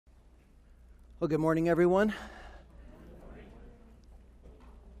Well, good morning, everyone.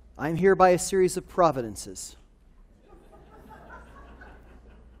 I'm here by a series of providences.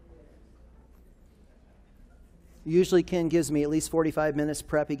 Usually Ken gives me at least 45 minutes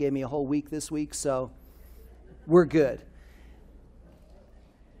prep. He gave me a whole week this week, so we're good.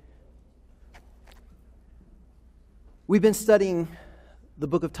 We've been studying the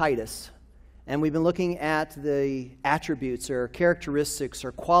book of Titus, and we've been looking at the attributes or characteristics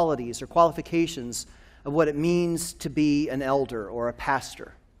or qualities or qualifications of what it means to be an elder or a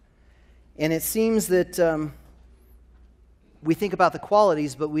pastor. And it seems that we think about the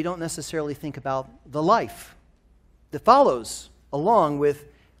qualities, but we don't necessarily think about the life that follows along with,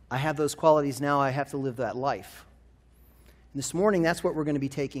 I have those qualities now, I have to live that life. And this morning, that's what we're going to be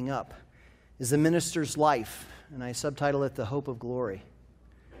taking up, is the minister's life. And I subtitle it, The Hope of Glory.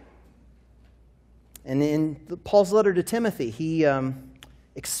 And in Paul's letter to Timothy, he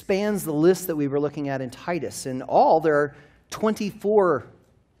expands the list that we were looking at in Titus. In all, there are 24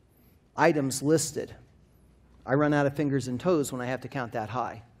 items listed. I run out of fingers and toes when I have to count that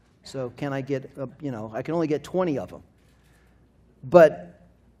high. So can I get, I can only get 20 of them. But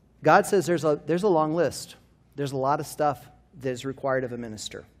God says there's a long list. There's a lot of stuff that is required of a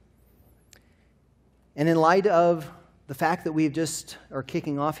minister. And in light of the fact that we've just are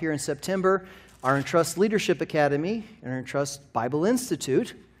kicking off here in September, our Entrust Leadership Academy and our Entrust Bible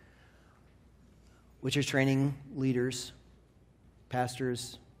Institute, which is training leaders,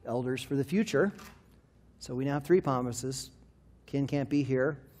 pastors, elders for the future. So we now have 3 promises. Ken can't be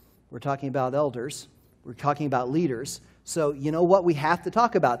here. We're talking about elders. We're talking about leaders. So you know what we have to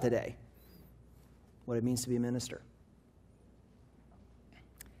talk about today? What it means to be a minister.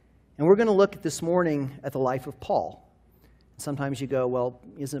 And we're going to look this morning at the life of Paul. Sometimes you go, well,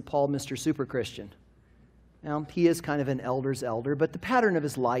 isn't Paul Mr. Super Christian? Now, he is kind of an elder's elder, but the pattern of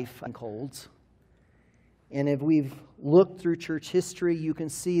his life unfolds. And if we've looked through church history, you can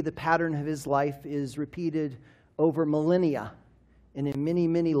see the pattern of his life is repeated over millennia and in many,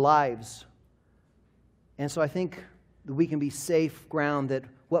 many lives. And so I think that we can be safe ground that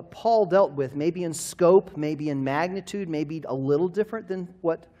what Paul dealt with, maybe in scope, maybe in magnitude, maybe a little different than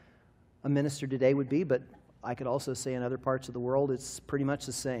what a minister today would be, but I could also say in other parts of the world it's pretty much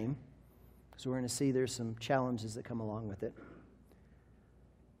the same, because we're going to see there's some challenges that come along with it.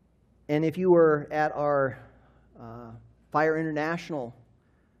 And if you were at our Fire International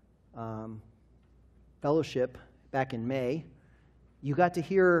fellowship back in May, you got to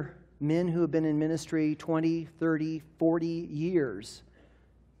hear men who have been in ministry 20, 30, 40 years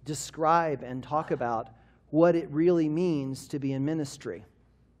describe and talk about what it really means to be in ministry.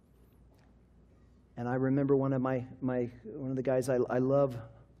 And I remember one of the guys I love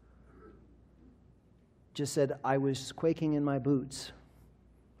just said, I was quaking in my boots.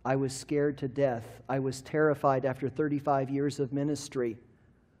 I was scared to death. I was terrified after 35 years of ministry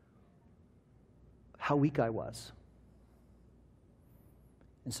how weak I was.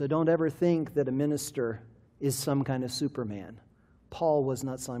 And so don't ever think that a minister is some kind of Superman. Paul was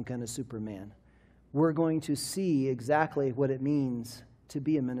not some kind of Superman. We're going to see exactly what it means to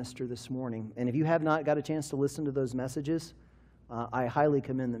be a minister this morning. And if you have not got a chance to listen to those messages, I highly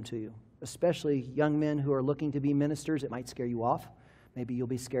commend them to you, especially young men who are looking to be ministers. It might scare you off. Maybe you'll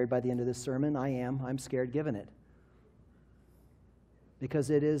be scared by the end of this sermon. I am. I'm scared giving it. Because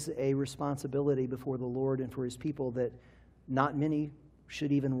it is a responsibility before the Lord and for His people that not many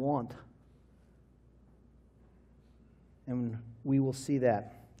should even want. And we will see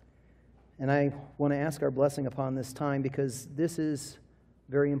that. And I want to ask our blessing upon this time, because this is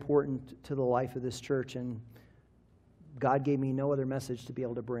very important to the life of this church, and God gave me no other message to be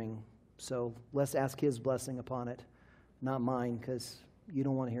able to bring. So let's ask His blessing upon it, not mine, because you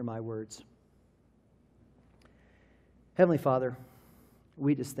don't want to hear my words. Heavenly Father,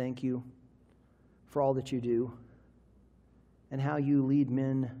 we just thank You for all that You do and how You lead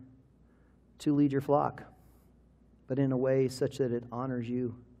men to lead Your flock, but in a way such that it honors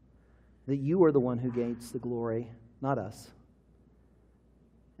You, that You are the one who gains the glory, not us.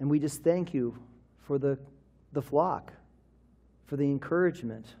 And we just thank You for the flock, for the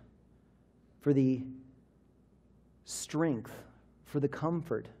encouragement, for the strength, for the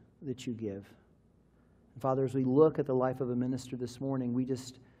comfort that You give. And Father, as we look at the life of a minister this morning, we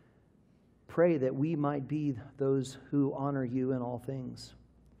just pray that we might be those who honor You in all things,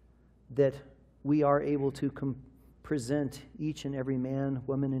 that we are able to present each and every man,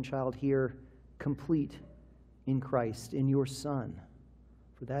 woman, and child here complete in Christ, in Your Son.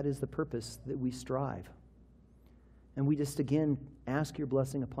 For that is the purpose that we strive. And we just again ask Your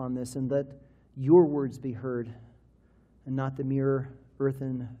blessing upon this, and let Your words be heard, and not the mere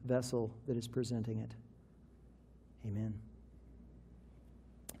earthen vessel that is presenting it. Amen.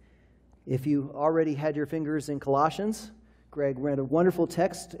 If you already had your fingers in Colossians, Greg read a wonderful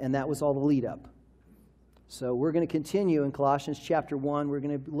text, and that was all the lead up. So we're going to continue in Colossians chapter 1. We're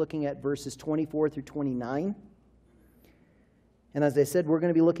going to be looking at verses 24 through 29. And as I said, we're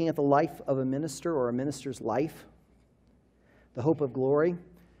going to be looking at the life of a minister, or a minister's life, the hope of glory.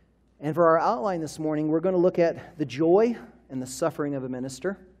 And for our outline this morning, we're going to look at the joy and the suffering of a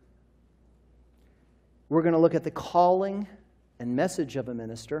minister. We're going to look at the calling and message of a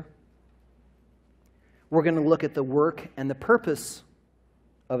minister. We're going to look at the work and the purpose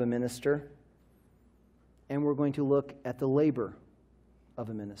of a minister. And we're going to look at the labor of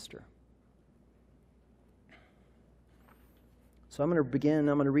a minister. So I'm going to begin,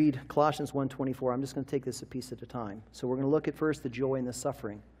 I'm going to read Colossians 1:24. I'm just going to take this a piece at a time. So we're going to look at first the joy and the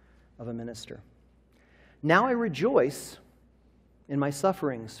suffering of a minister. Now I rejoice in my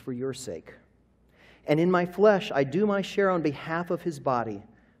sufferings for your sake. And in my flesh I do my share on behalf of his body,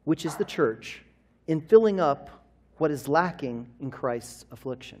 which is the church, in filling up what is lacking in Christ's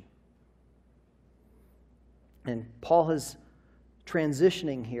affliction. And Paul is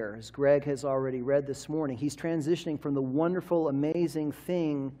transitioning here, as Greg has already read this morning. He's transitioning from the wonderful, amazing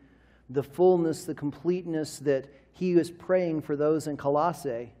thing, the fullness, the completeness that he was praying for those in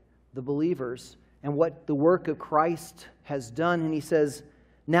Colossae, the believers, and what the work of Christ has done. And he says,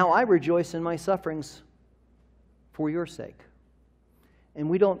 now I rejoice in my sufferings for your sake. And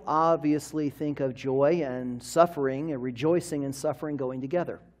we don't obviously think of joy and suffering and rejoicing and suffering going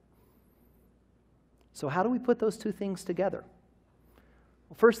together. So how do we put those two things together?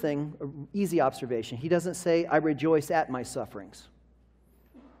 Well, first thing, easy observation. He doesn't say, I rejoice at my sufferings.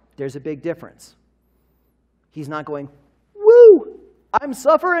 There's a big difference. He's not going, woo, I'm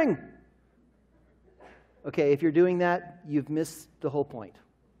suffering. Okay, if you're doing that, you've missed the whole point.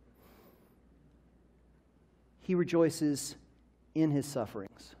 He rejoices in his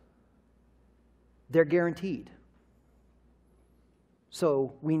sufferings. They're guaranteed.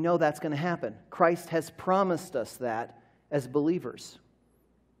 So we know that's going to happen. Christ has promised us that as believers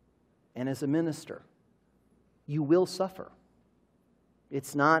and as a minister. You will suffer.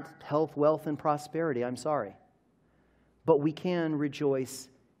 It's not health, wealth, and prosperity. I'm sorry. But we can rejoice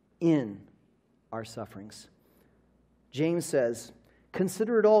in our sufferings. James says,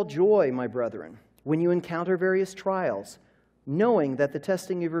 consider it all joy, my brethren, when you encounter various trials, knowing that the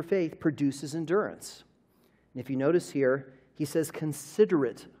testing of your faith produces endurance. And if you notice here, he says, consider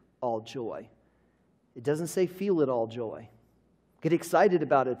it all joy. It doesn't say feel it all joy. Get excited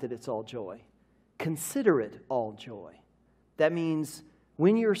about it that it's all joy. Consider it all joy. That means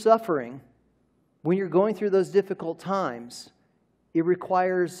when you're suffering, when you're going through those difficult times, it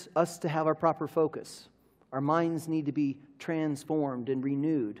requires us to have our proper focus. Our minds need to be transformed and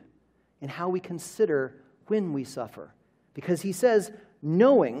renewed in how we consider when we suffer. Because he says,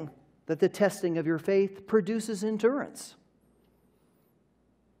 knowing that the testing of your faith produces endurance.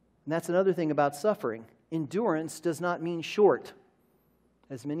 And that's another thing about suffering. Endurance does not mean short,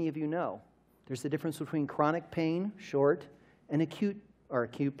 as many of you know. There's the difference between chronic pain, short, and acute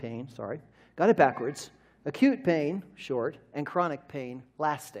pain, got it backwards. Acute pain, short, and chronic pain,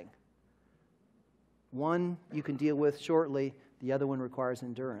 lasting. One you can deal with shortly, the other one requires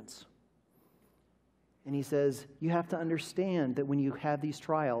endurance. And he says, you have to understand that when you have these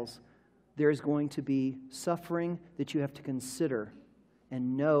trials, there's going to be suffering that you have to consider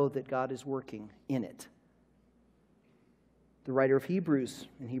and know that God is working in it. The writer of Hebrews,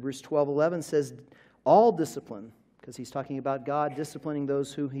 in Hebrews 12:11, says, all discipline, because he's talking about God disciplining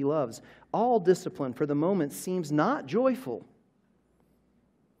those who he loves, all discipline for the moment seems not joyful,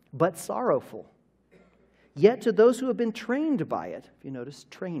 but sorrowful. Yet to those who have been trained by it, if you notice,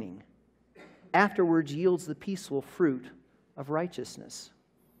 training, afterwards yields the peaceful fruit of righteousness.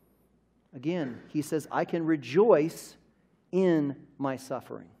 Again, he says, I can rejoice in my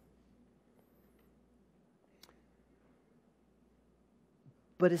suffering.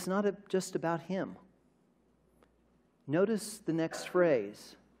 But it's not just about him. Notice the next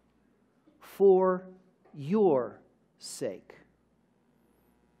phrase, for your sake.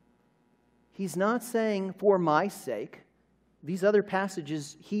 He's not saying for my sake. These other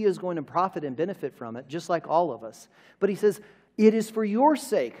passages, he is going to profit and benefit from it, just like all of us. But he says, it is for your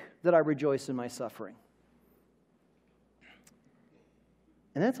sake that I rejoice in my suffering.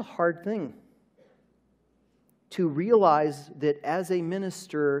 And that's a hard thing, to realize that as a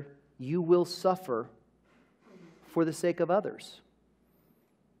minister, you will suffer for the sake of others.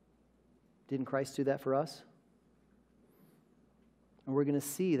 Didn't Christ do that for us? And we're going to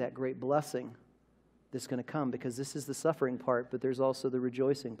see that great blessing that's going to come, because this is the suffering part, but there's also the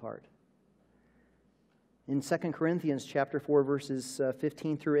rejoicing part. In 2 Corinthians chapter 4, verses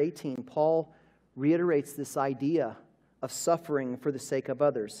 15 through 18, Paul reiterates this idea of suffering for the sake of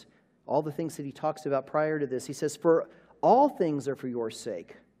others. All the things that he talks about prior to this. He says, "For all things are for your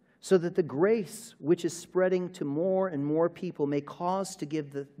sake, so that the grace which is spreading to more and more people may cause to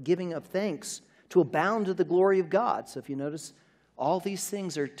give the giving of thanks to abound to the glory of God." So if you notice, all these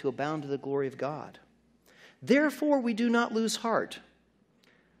things are to abound to the glory of God. "Therefore we do not lose heart.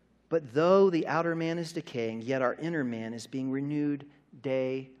 But though the outer man is decaying, yet our inner man is being renewed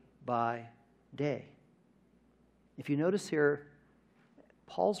day by day." If you notice here,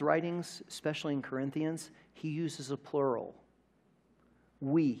 Paul's writings, especially in Corinthians, he uses a plural.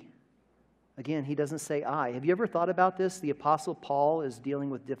 We. Again, he doesn't say I. Have you ever thought about this? The Apostle Paul is dealing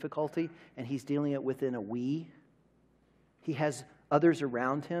with difficulty, and he's dealing it within a we. He has others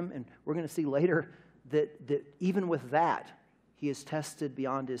around him, and we're going to see later that even with that, he is tested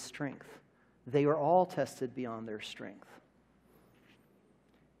beyond his strength. They are all tested beyond their strength.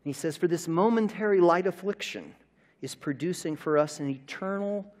 And he says, "For this momentary light affliction is producing for us an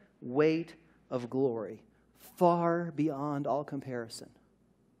eternal weight of glory, far beyond all comparison."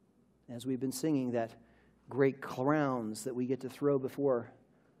 As we've been singing, that great crowns that we get to throw before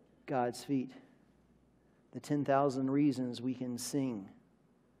God's feet, the 10,000 reasons we can sing.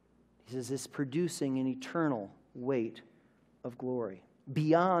 He says it's producing an eternal weight of glory,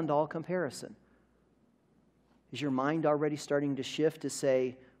 beyond all comparison. Is your mind already starting to shift to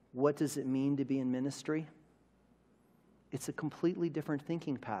say, what does it mean to be in ministry? It's a completely different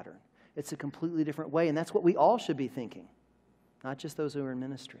thinking pattern. It's a completely different way, and that's what we all should be thinking, not just those who are in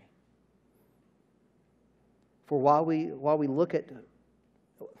ministry. For while we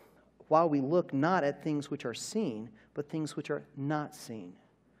look not at things which are seen, but things which are not seen.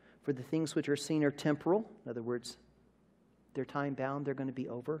 For the things which are seen are temporal, in other words, they're time bound, they're going to be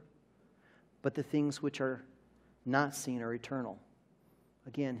over. But the things which are not seen are eternal.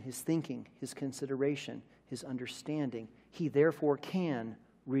 Again, his thinking, his consideration, his understanding. He therefore can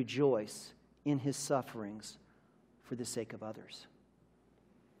rejoice in his sufferings for the sake of others.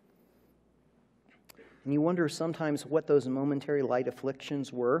 And you wonder sometimes what those momentary light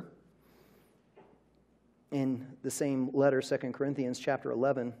afflictions were. In the same letter, 2 Corinthians chapter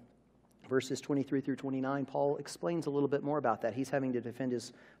 11, verses 23 through 29, Paul explains a little bit more about that. He's having to defend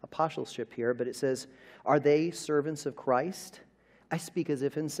his apostleship here, but it says, "Are they servants of Christ? I speak as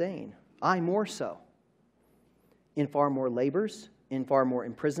if insane. I more so. In far more labors, in far more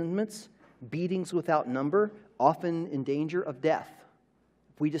imprisonments, beatings without number, often in danger of death."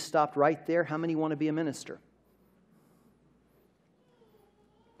 If we just stopped right there, how many want to be a minister?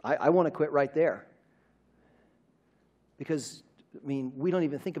 I want to quit right there. Because, we don't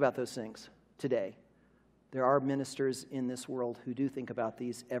even think about those things today. There are ministers in this world who do think about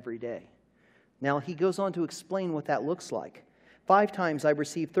these every day. Now, he goes on to explain what that looks like. 5 times I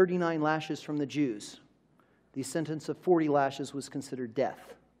received 39 lashes from the Jews. The sentence of 40 lashes was considered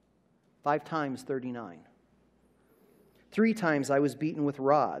death. 5 times 39. 3 times I was beaten with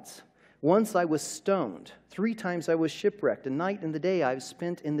rods. Once I was stoned. 3 times I was shipwrecked. A night and the day I have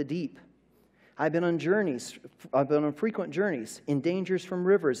spent in the deep. I've been on frequent journeys, in dangers from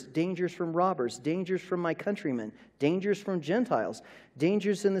rivers, dangers from robbers, dangers from my countrymen, dangers from Gentiles,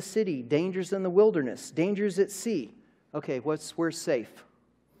 dangers in the city, dangers in the wilderness, dangers at sea. Okay, where's safe?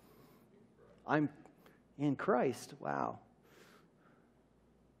 I'm in Christ. Wow.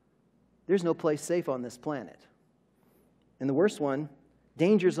 There's no place safe on this planet. And the worst one,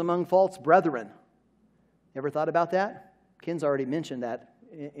 dangers among false brethren. Ever thought about that? Ken's already mentioned that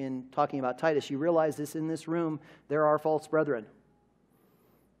in talking about Titus. You realize this in this room, there are false brethren.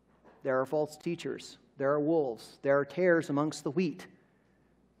 There are false teachers. There are wolves. There are tares amongst the wheat.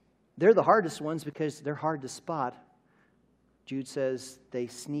 They're the hardest ones because they're hard to spot. Jude says they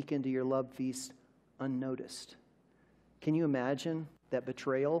sneak into your love feast unnoticed. Can you imagine that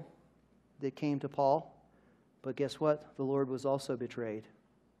betrayal that came to Paul? But guess what? The Lord was also betrayed.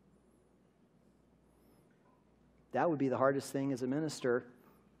 That would be the hardest thing as a minister.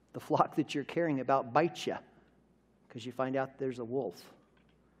 The flock that you're caring about bites you because you find out there's a wolf.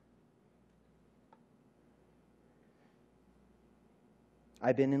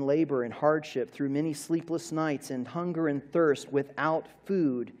 I've been in labor and hardship through many sleepless nights and hunger and thirst without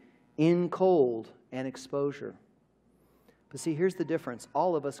food, in cold and exposure. But see, here's the difference.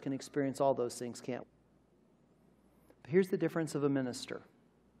 All of us can experience all those things, can't we? But here's the difference of a minister.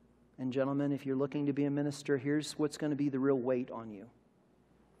 And gentlemen, if you're looking to be a minister, here's what's going to be the real weight on you.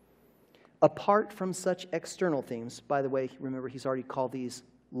 Apart from such external themes, by the way, remember he's already called these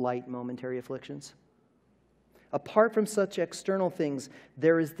light momentary afflictions. Apart from such external things,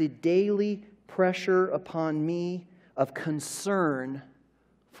 there is the daily pressure upon me of concern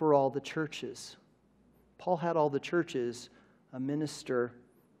for all the churches. Paul had all the churches. A minister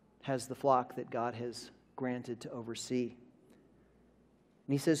has the flock that God has granted to oversee.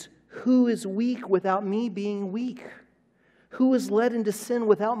 And he says, who is weak without me being weak? Who is led into sin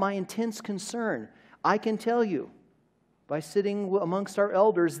without my intense concern? I can tell you, by sitting amongst our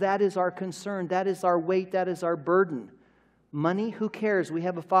elders, that is our concern, that is our weight, that is our burden. Money, who cares? We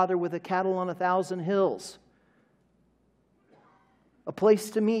have a Father with a cattle on 1,000 hills. A place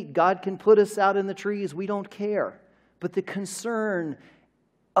to meet. God can put us out in the trees. We don't care. But the concern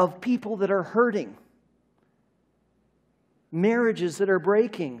of people that are hurting, marriages that are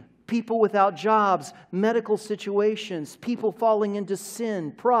breaking, people without jobs, medical situations, people falling into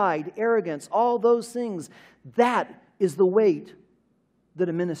sin, pride, arrogance, all those things, that is the weight that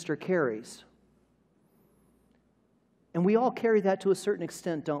a minister carries. And we all carry that to a certain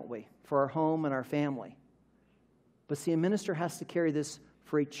extent, don't we? For our home and our family. But see, a minister has to carry this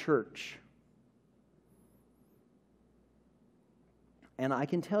for a church. And I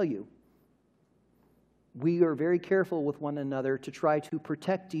can tell you, we are very careful with one another to try to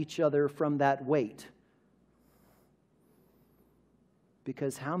protect each other from that weight.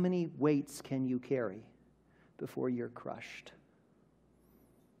 Because how many weights can you carry before you're crushed?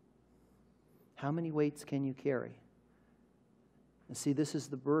 How many weights can you carry? And see, this is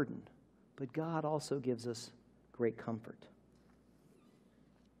the burden. But God also gives us great comfort.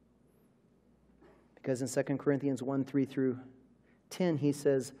 Because in 2 Corinthians 1, 3 through 10, he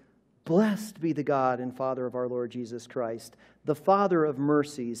says, blessed be the God and Father of our Lord Jesus Christ, the Father of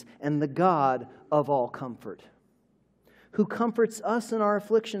mercies and the God of all comfort, who comforts us in our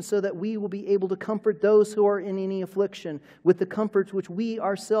affliction so that we will be able to comfort those who are in any affliction with the comforts which we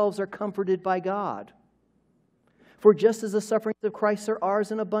ourselves are comforted by God. For just as the sufferings of Christ are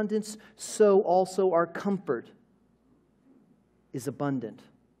ours in abundance, so also our comfort is abundant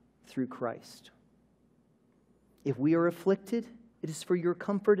through Christ. If we are afflicted, it is for your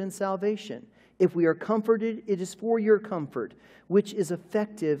comfort and salvation. If we are comforted, it is for your comfort, which is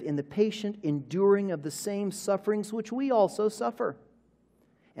effective in the patient enduring of the same sufferings which we also suffer.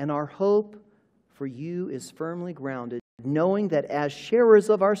 And our hope for you is firmly grounded, knowing that as sharers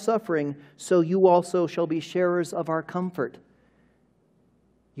of our suffering, so you also shall be sharers of our comfort.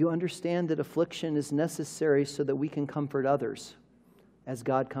 You understand that affliction is necessary so that we can comfort others as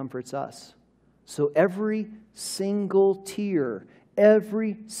God comforts us. So every single tear,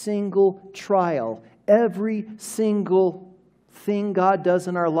 every single trial, every single thing God does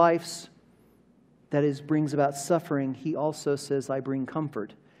in our lives that brings about suffering, He also says, I bring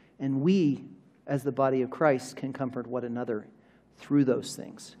comfort. And we, as the body of Christ, can comfort one another through those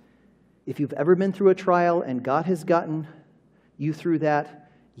things. If you've ever been through a trial and God has gotten you through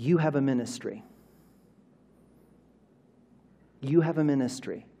that, you have a ministry. You have a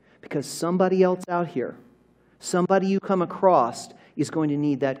ministry. Because somebody else out here, somebody you come across is going to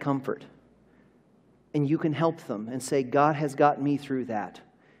need that comfort. And you can help them and say, God has got me through that.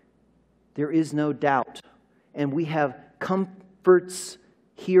 There is no doubt. And we have comforts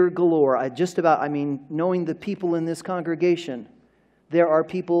here galore. Knowing the people in this congregation, there are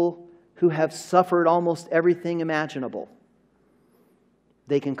people who have suffered almost everything imaginable.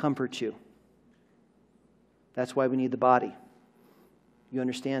 They can comfort you. That's why we need the body. You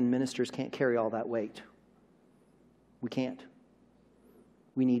understand, ministers can't carry all that weight. We can't.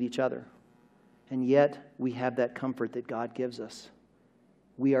 We need each other. And yet, we have that comfort that God gives us.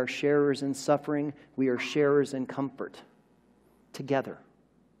 We are sharers in suffering. We are sharers in comfort. Together.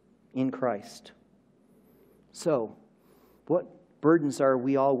 In Christ. So, what burdens are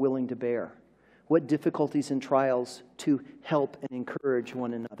we all willing to bear? What difficulties and trials to help and encourage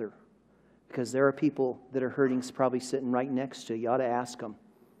one another? Because there are people that are hurting probably sitting right next to you. You ought to ask them,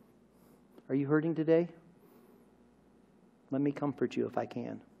 are you hurting today? Let me comfort you if I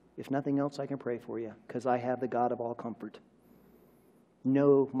can. If nothing else, I can pray for you because I have the God of all comfort.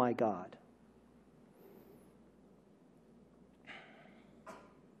 Know my God.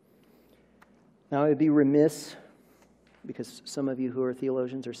 Now, I would be remiss, because some of you who are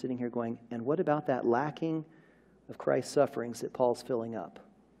theologians are sitting here going, and what about that lacking of Christ's sufferings that Paul's filling up?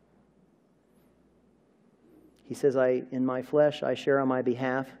 He says, in my flesh, I share on my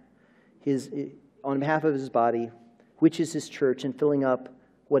behalf, on behalf of his body, which is his church, and filling up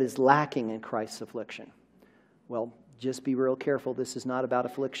what is lacking in Christ's affliction. Well, just be real careful. This is not about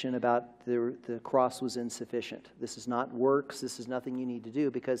affliction, about the cross was insufficient. This is not works. This is nothing you need to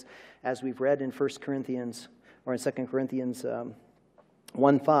do, because as we've read in 1 Corinthians, or in 2 Corinthians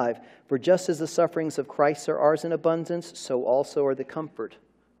 1:5, for just as the sufferings of Christ are ours in abundance, so also are the comfort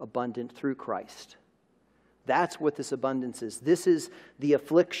abundant through Christ. That's what this abundance is. This is the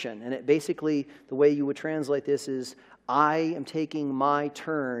affliction. And it basically, the way you would translate this is, I am taking my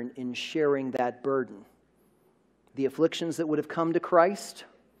turn in sharing that burden. The afflictions that would have come to Christ,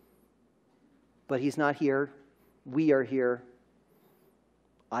 but He's not here. We are here.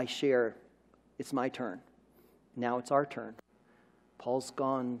 I share. It's my turn. Now it's our turn. Paul's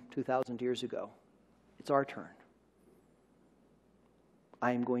gone 2,000 years ago. It's our turn.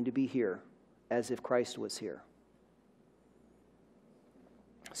 I am going to be here as if Christ was here.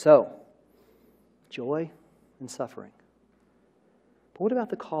 So, joy and suffering. But what about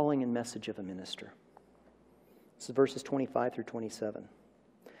the calling and message of a minister? This is verses 25 through 27.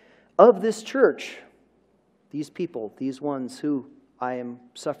 Of this church, these people, these ones who I am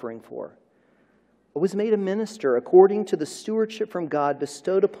suffering for, I was made a minister according to the stewardship from God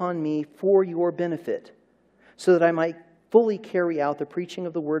bestowed upon me for your benefit, so that I might fully carry out the preaching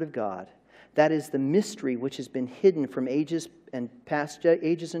of the Word of God. That is the mystery which has been hidden from ages and past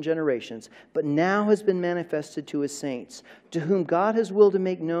ages and generations, but now has been manifested to His saints, to whom God has willed to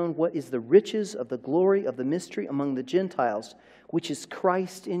make known what is the riches of the glory of the mystery among the Gentiles, which is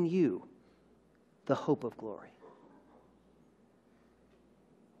Christ in you, the hope of glory.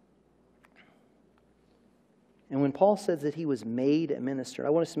 And when Paul says that he was made a minister, I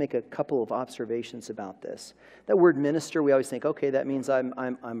want us to make a couple of observations about this. That word minister, we always think, okay, that means I'm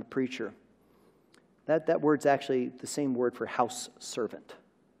a preacher. That word's actually the same word for house servant.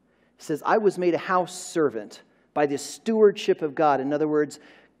 It says, I was made a house servant by the stewardship of God. In other words,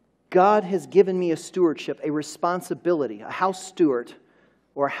 God has given me a stewardship, a responsibility. A house steward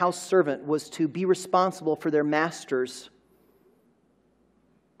or a house servant was to be responsible for their master's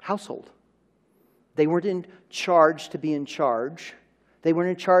household. They weren't in charge to be in charge. They weren't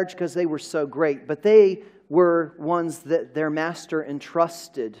in charge because they were so great, but they were ones that their master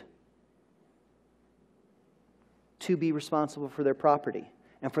entrusted to be responsible for their property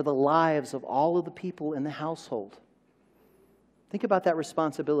and for the lives of all of the people in the household. Think about that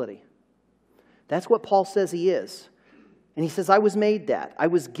responsibility. That's what Paul says he is. And he says, I was made that. I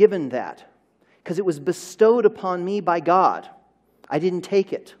was given that because it was bestowed upon me by God. I didn't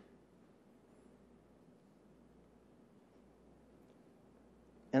take it.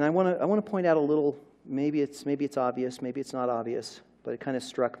 And I want to point out a little, maybe it's obvious, maybe it's not obvious, but it kind of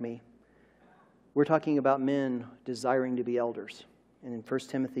struck me. We're talking about men desiring to be elders. And in 1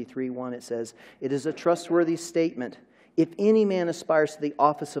 Timothy 3:1 it says, it is a trustworthy statement. If any man aspires to the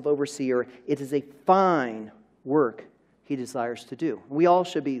office of overseer, it is a fine work he desires to do. We all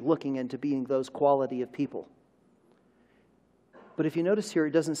should be looking into being those quality of people. But if you notice here,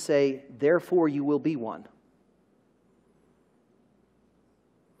 it doesn't say, therefore you will be one.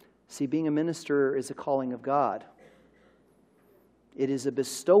 See, being a minister is a calling of God. It is a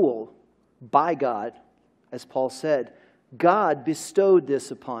bestowal by God, as Paul said. God bestowed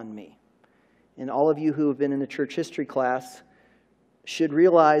this upon me. And all of you who have been in the church history class should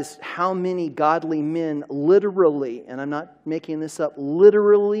realize how many godly men literally, and I'm not making this up,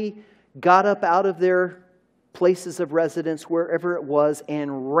 literally got up out of their places of residence, wherever it was,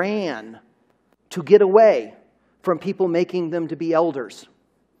 and ran to get away from people making them to be elders.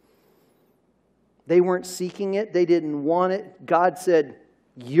 They weren't seeking it. They didn't want it. God said,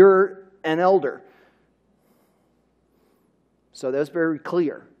 you're an elder. So that was very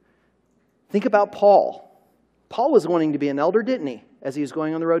clear. Think about Paul. Paul was wanting to be an elder, didn't he? As he was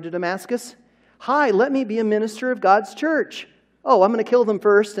going on the road to Damascus. Hi, let me be a minister of God's church. Oh, I'm going to kill them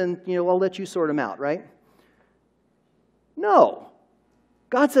first and, I'll let you sort them out, right? No.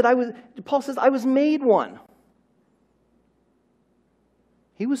 God said, Paul says, I was made one.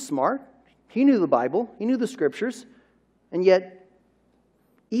 He was smart. He knew the Bible. He knew the Scriptures. And yet,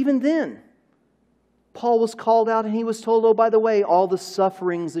 even then, Paul was called out and he was told, oh, by the way, all the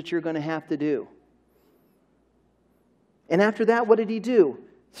sufferings that you're going to have to do. And after that, what did he do?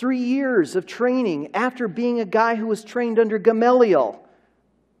 3 years of training after being a guy who was trained under Gamaliel,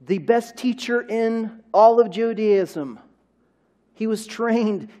 the best teacher in all of Judaism. He was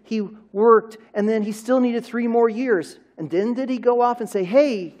trained, he worked, and then he still needed 3 more years. And then did he go off and say,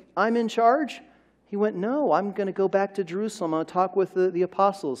 hey, I'm in charge? He went, no, I'm going to go back to Jerusalem. I'll talk with the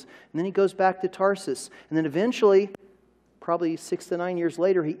apostles. And then he goes back to Tarsus. And then eventually, probably 6 to 9 years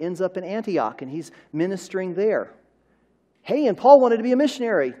later, he ends up in Antioch and he's ministering there. Hey, and Paul wanted to be a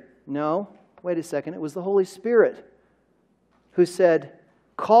missionary. No, wait a second. It was the Holy Spirit who said,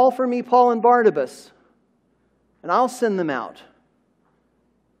 call for me Paul and Barnabas, and I'll send them out.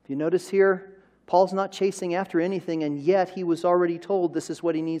 If you notice here, Paul's not chasing after anything, and yet he was already told this is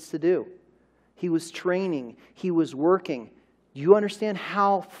what he needs to do. He was training. He was working. Do you understand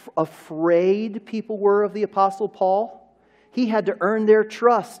how afraid people were of the Apostle Paul? He had to earn their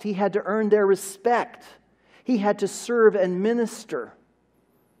trust. He had to earn their respect. He had to serve and minister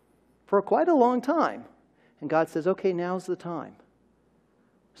for quite a long time. And God says, okay, now's the time.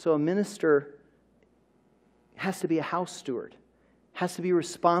 So a minister has to be a house steward, has to be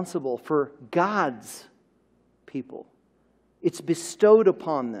responsible for God's people. It's bestowed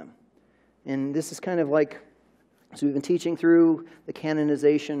upon them. And this is kind of like, so we've been teaching through the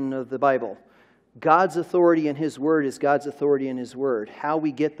canonization of the Bible. God's authority in His Word is God's authority in His Word. How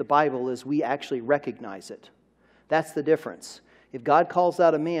we get the Bible is we actually recognize it. That's the difference. If God calls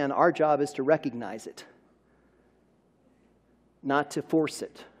out a man, our job is to recognize it, not to force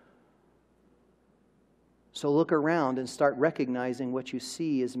it. So look around and start recognizing what you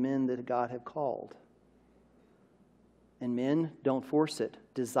see as men that God have called. And men, don't force it.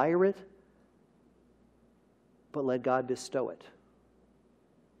 Desire it, but let God bestow it.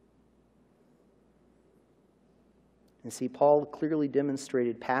 And see, Paul clearly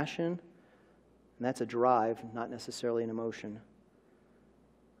demonstrated passion, and that's a drive, not necessarily an emotion.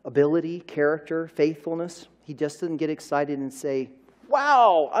 Ability, character, faithfulness. He just didn't get excited and say,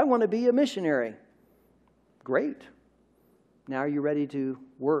 wow, I want to be a missionary. Great. Now are you ready to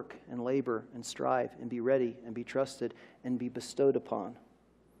work and labor and strive and be ready and be trusted and be bestowed upon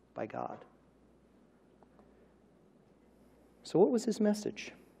by God? So what was his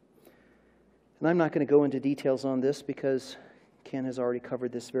message? And I'm not going to go into details on this because Ken has already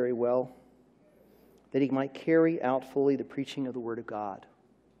covered this very well. That he might carry out fully the preaching of the Word of God.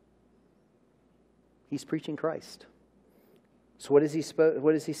 He's preaching Christ. So what does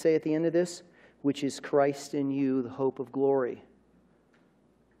he say at the end of this? Which is Christ in you, the hope of glory.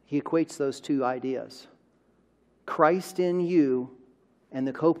 He equates those two ideas. Christ in you and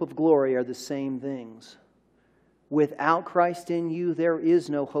the hope of glory are the same things. Without Christ in you, there is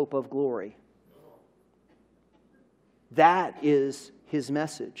no hope of glory. That is his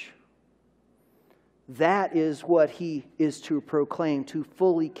message. That is what he is to proclaim, to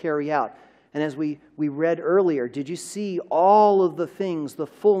fully carry out. And as we read earlier, did you see all of the things, the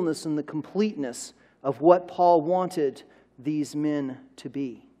fullness and the completeness of what Paul wanted these men to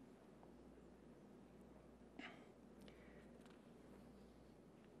be?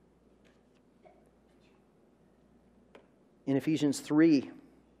 In Ephesians 3,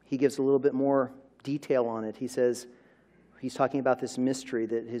 he gives a little bit more detail on it. He says, he's talking about this mystery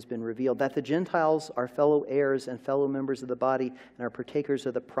that has been revealed, that the Gentiles are fellow heirs and fellow members of the body and are partakers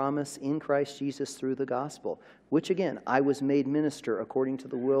of the promise in Christ Jesus through the gospel, which again, I was made minister according to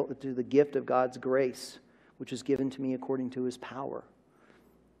the gift of God's grace, which is given to me according to His power.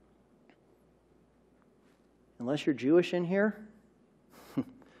 Unless you're Jewish in here,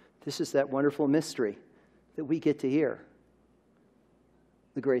 this is that wonderful mystery that we get to hear.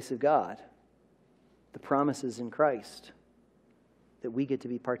 The grace of God, the promises in Christ that we get to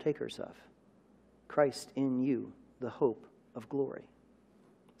be partakers of. Christ in you, the hope of glory.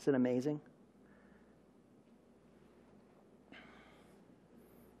 Isn't it amazing?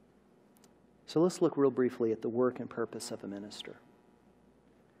 So let's look real briefly at the work and purpose of a minister.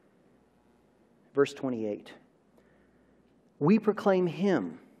 Verse 28. We proclaim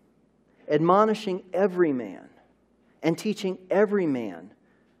Him, admonishing every man and teaching every man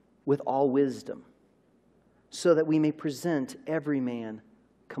with all wisdom, so that we may present every man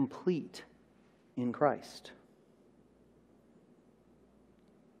complete in Christ.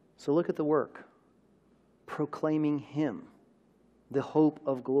 So look at the work. Proclaiming Him, the hope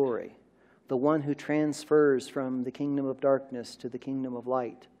of glory, the one who transfers from the kingdom of darkness to the kingdom of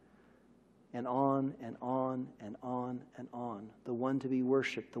light, and on and on and on and on. The one to be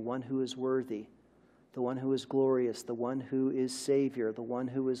worshipped, the one who is worthy, the one who is glorious, the one who is Savior, the one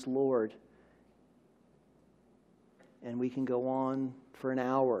who is Lord. And we can go on for an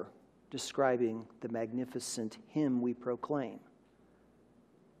hour describing the magnificent Him we proclaim.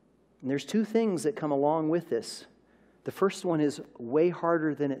 And there's two things that come along with this. The first one is way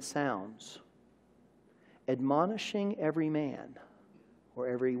harder than it sounds. Admonishing every man, or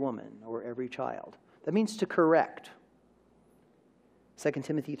every woman, or every child. That means to correct. 2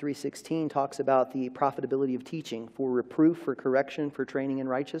 Timothy 3:16 talks about the profitability of teaching, for reproof, for correction, for training in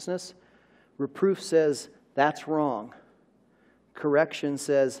righteousness. Reproof says, that's wrong. Correction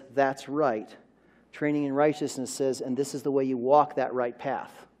says, that's right. Training in righteousness says, and this is the way you walk that right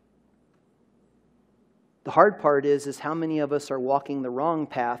path. The hard part is how many of us are walking the wrong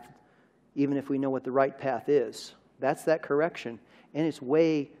path, even if we know what the right path is. That's that correction. And it's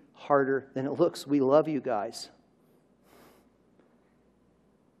way harder than it looks. We love you guys.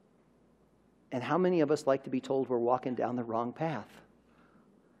 And how many of us like to be told we're walking down the wrong path?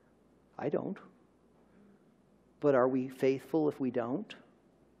 I don't. But are we faithful if we don't?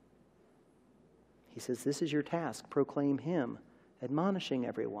 He says, this is your task. Proclaim him, admonishing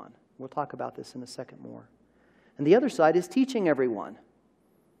everyone. We'll talk about this in a second more. And the other side is teaching everyone.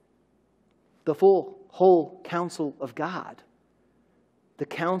 The whole counsel of God. The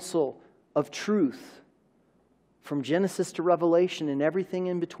counsel of truth. From Genesis to Revelation and everything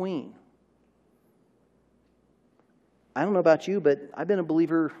in between. I don't know about you, but I've been a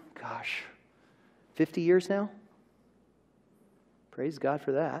believer, 50 years now. Praise God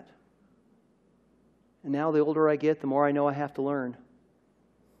for that. And now the older I get, the more I know I have to learn.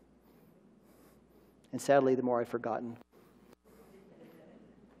 And sadly, the more I've forgotten.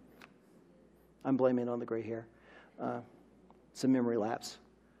 I'm blaming it on the gray hair. It's a memory lapse.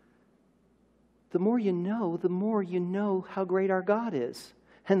 The more you know how great our God is.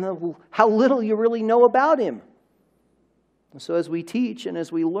 And how little you really know about him. And so as we teach and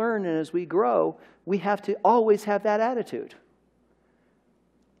as we learn and as we grow, we have to always have that attitude.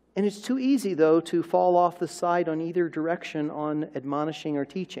 And it's too easy, though, to fall off the side on either direction on admonishing or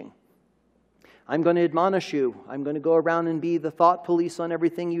teaching. I'm going to admonish you. I'm going to go around and be the thought police on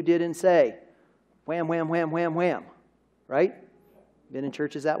everything you did and say. Wham, wham, wham, wham, wham. Right? Been in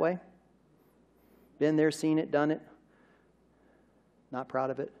churches that way? Been there, seen it, done it? Not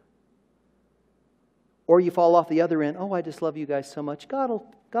proud of it? Or you fall off the other end. Oh, I just love you guys so much. God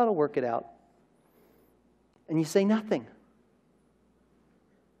will work it out. And you say nothing.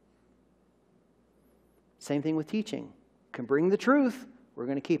 Same thing with teaching. You can bring the truth. We're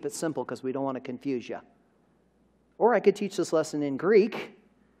going to keep it simple because we don't want to confuse you. Or I could teach this lesson in Greek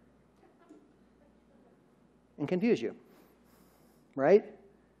and confuse you. Right?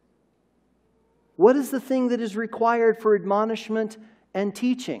 What is the thing that is required for admonishment and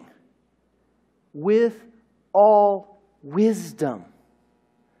teaching? With all wisdom.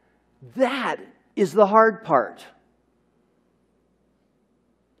 That is the hard part.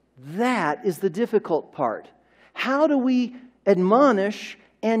 That is the difficult part. How do we admonish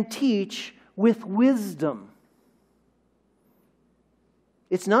and teach with wisdom?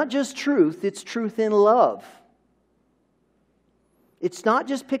 It's not just truth, it's truth in love. It's not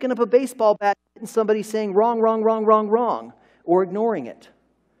just picking up a baseball bat and somebody saying wrong, wrong, wrong, wrong, wrong, or ignoring it.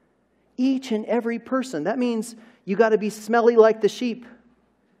 Each and every person. That means you got to be smelly like the sheep.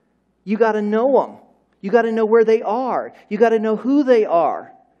 You got to know them. You got to know where they are. You got to know who they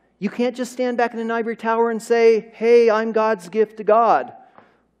are. You can't just stand back in an ivory tower and say, hey, I'm God's gift to God.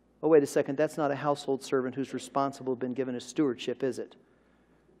 Oh, wait a second. That's not a household servant who's responsible, been given a stewardship, is it?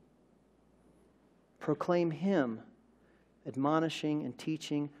 Proclaim him, admonishing and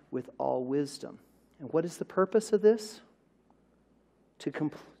teaching with all wisdom. And what is the purpose of this?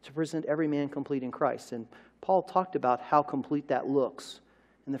 To present every man complete in Christ. And Paul talked about how complete that looks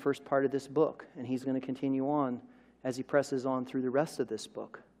in the first part of this book. And he's going to continue on as he presses on through the rest of this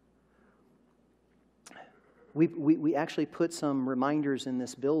book. We actually put some reminders in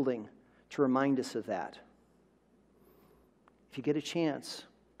this building to remind us of that. If you get a chance,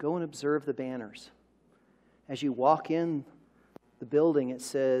 go and observe the banners. As you walk in the building, it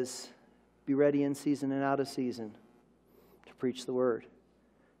says, be ready in season and out of season to preach the word.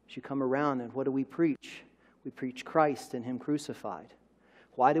 As you come around, and what do we preach? We preach Christ and him crucified.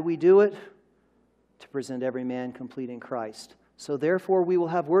 Why do we do it? To present every man complete in Christ. So therefore we will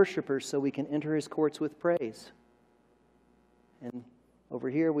have worshipers so we can enter his courts with praise. And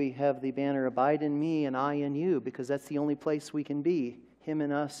over here we have the banner, abide in me and I in you, because that's the only place we can be, him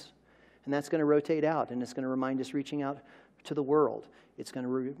and us. And that's going to rotate out, and it's going to remind us reaching out to the world. It's going to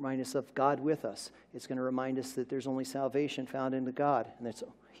remind us of God with us. It's going to remind us that there's only salvation found in God, and that's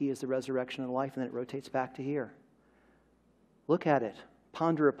he is the resurrection and life, and then it rotates back to here. Look at it.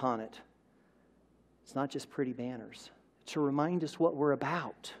 Ponder upon it. It's not just pretty banners. It's to remind us what we're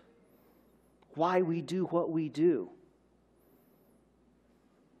about. Why we do what we do.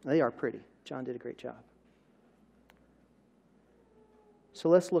 They are pretty. John did a great job. So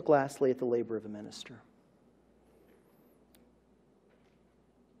let's look lastly at the labor of a minister.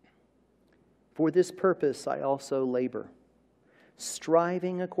 For this purpose I also labor,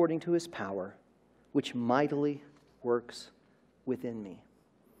 striving according to his power, which mightily works within me.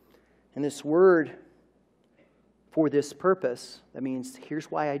 And this word, for this purpose, that means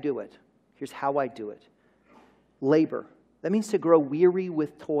here's why I do it. Here's how I do it. Labor. That means to grow weary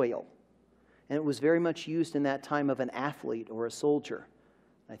with toil. And it was very much used in that time of an athlete or a soldier.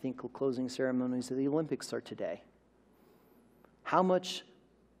 I think the closing ceremonies of the Olympics are today. How much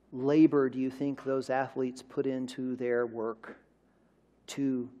labor do you think those athletes put into their work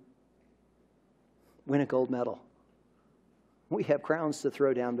to win a gold medal? We have crowns to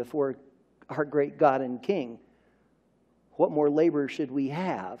throw down before our great God and King. What more labor should we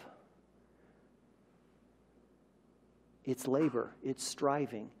have? It's labor. It's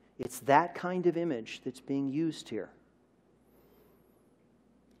striving. It's that kind of image that's being used here.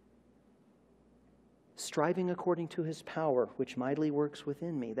 Striving according to His power, which mightily works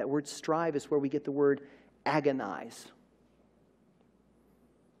within me. That word strive is where we get the word agonize.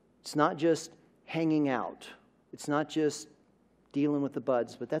 It's not just hanging out. It's not just dealing with the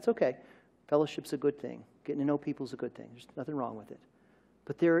buds, but that's okay. Fellowship's a good thing. Getting to know people is a good thing. There's nothing wrong with it.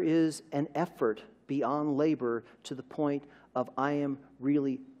 But there is an effort beyond labor to the point of I am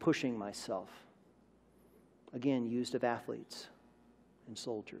really pushing myself. Again, used of athletes and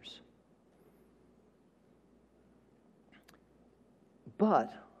soldiers.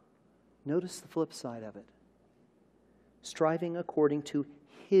 But notice the flip side of it. Striving according to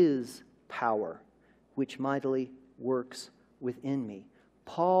His power, which mightily works within me.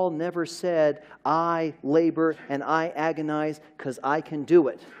 Paul never said, I labor and I agonize because I can do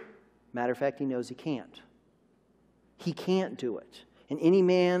it. Matter of fact, he knows he can't. He can't do it. And any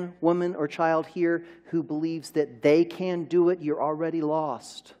man, woman, or child here who believes that they can do it, you're already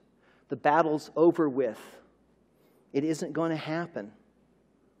lost. The battle's over with. It isn't going to happen.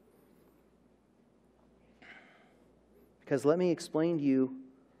 Because let me explain to you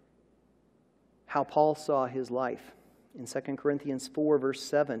how Paul saw his life. In 2 Corinthians 4, verse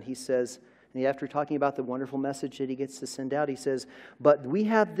 7, he says, and after talking about the wonderful message that he gets to send out, he says, but we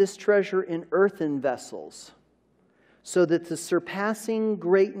have this treasure in earthen vessels, so that the surpassing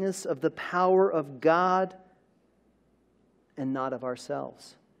greatness of the power of God and not of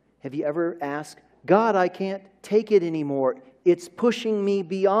ourselves. Have you ever asked, God, I can't take it anymore. It's pushing me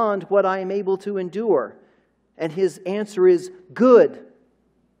beyond what I am able to endure. And His answer is, good.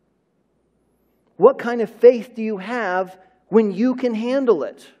 What kind of faith do you have when you can handle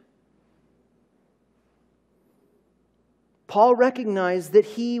it? Paul recognized that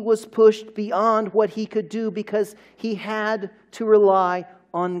he was pushed beyond what he could do because he had to rely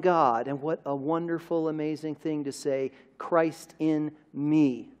on God. And what a wonderful, amazing thing to say, Christ in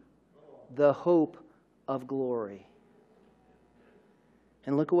me, the hope of glory.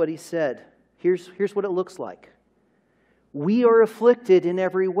 And look at what he said. Here's what it looks like. We are afflicted in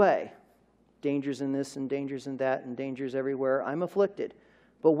every way. Dangers in this and dangers in that and dangers everywhere. I'm afflicted.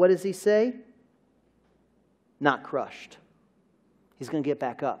 But what does he say? Not crushed. He's going to get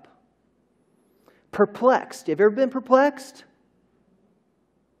back up. Perplexed. Have you ever been perplexed?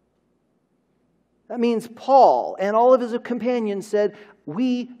 That means Paul and all of his companions said,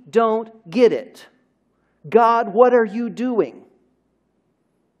 we don't get it. God, what are you doing?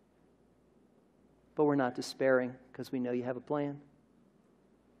 But we're not despairing because we know you have a plan.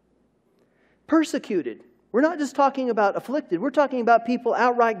 Persecuted. We're not just talking about afflicted. We're talking about people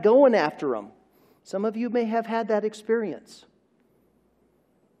outright going after them. Some of you may have had that experience.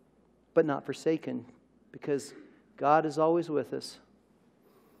 But not forsaken, because God is always with us,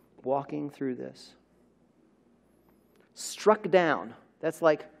 walking through this. Struck down. That's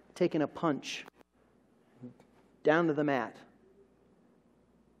like taking a punch down to the mat.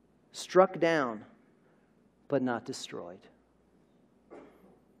 Struck down, but not destroyed.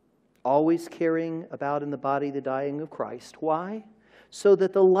 Always carrying about in the body the dying of Christ. Why? So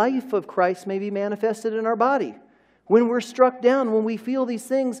that the life of Christ may be manifested in our body. When we're struck down, when we feel these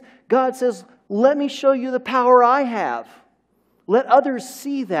things, God says, let me show you the power I have. Let others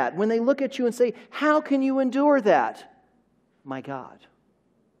see that. When they look at you and say, how can you endure that? My God,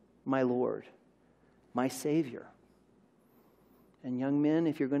 my Lord, my Savior. And young men,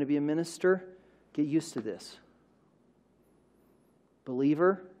 if you're going to be a minister, get used to this.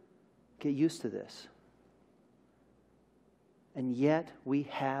 Believer, get used to this. And yet we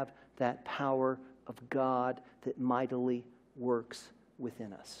have that power of God that mightily works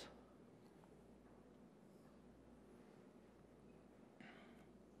within us.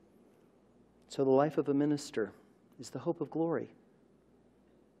 So the life of a minister is the hope of glory.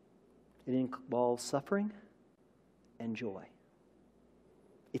 It involves suffering and joy.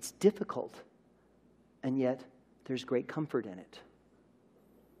 It's difficult, and yet there's great comfort in it.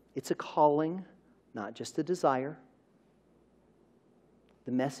 It's a calling, not just a desire.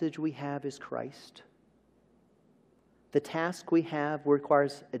 The message we have is Christ. The task we have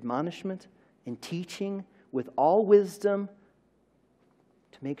requires admonishment and teaching with all wisdom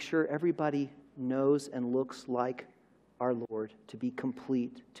to make sure everybody knows and looks like our Lord, to be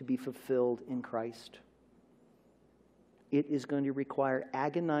complete, to be fulfilled in Christ. It is going to require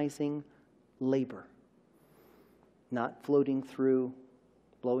agonizing labor, not floating through,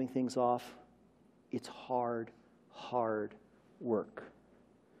 blowing things off. It's hard, hard work.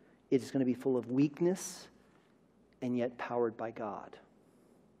 It is going to be full of weakness and yet powered by God.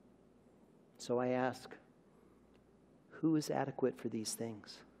 So I ask, who is adequate for these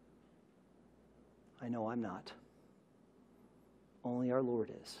things? I know I'm not. Only our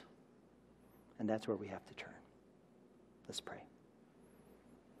Lord is. And that's where we have to turn. Let's pray.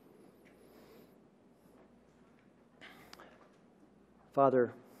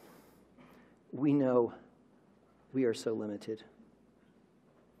 Father, we know we are so limited.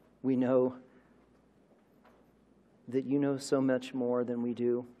 We know that you know so much more than we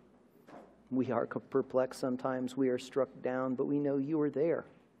do. We are perplexed sometimes. We are struck down, but we know you are there.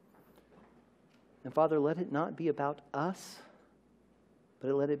 And Father, let it not be about us,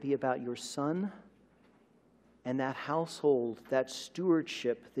 but let it be about your Son and that household, that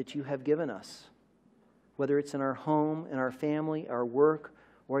stewardship that you have given us, whether it's in our home, in our family, our work,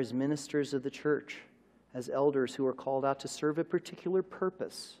 or as ministers of the church, as elders who are called out to serve a particular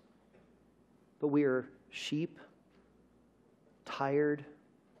purpose. But we are sheep, tired,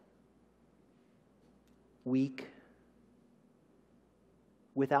 weak,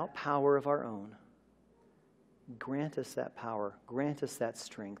 without power of our own. Grant us that power. Grant us that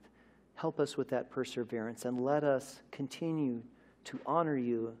strength. Help us with that perseverance, and let us continue to honor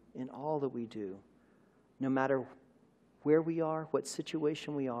you in all that we do, no matter where we are, what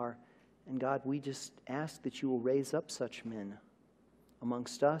situation we are. And God, we just ask that you will raise up such men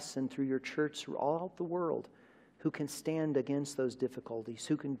amongst us and through your church throughout the world who can stand against those difficulties,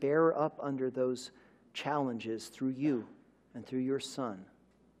 who can bear up under those challenges through you and through your Son,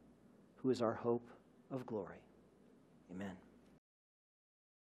 who is our hope of glory. Amen.